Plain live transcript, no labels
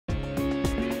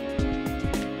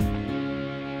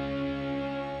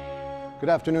Good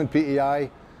afternoon,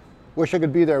 PEI. Wish I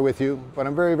could be there with you, but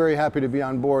I'm very, very happy to be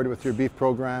on board with your beef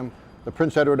program. The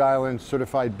Prince Edward Island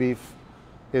certified beef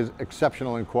is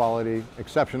exceptional in quality,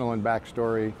 exceptional in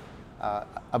backstory,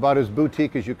 about as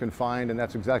boutique as you can find, and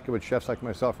that's exactly what chefs like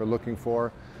myself are looking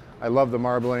for. I love the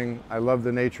marbling, I love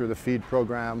the nature of the feed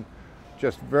program,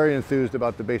 just very enthused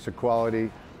about the basic quality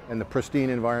and the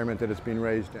pristine environment that it's being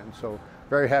raised in. So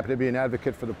very happy to be an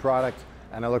advocate for the product,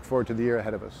 and I look forward to the year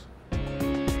ahead of us.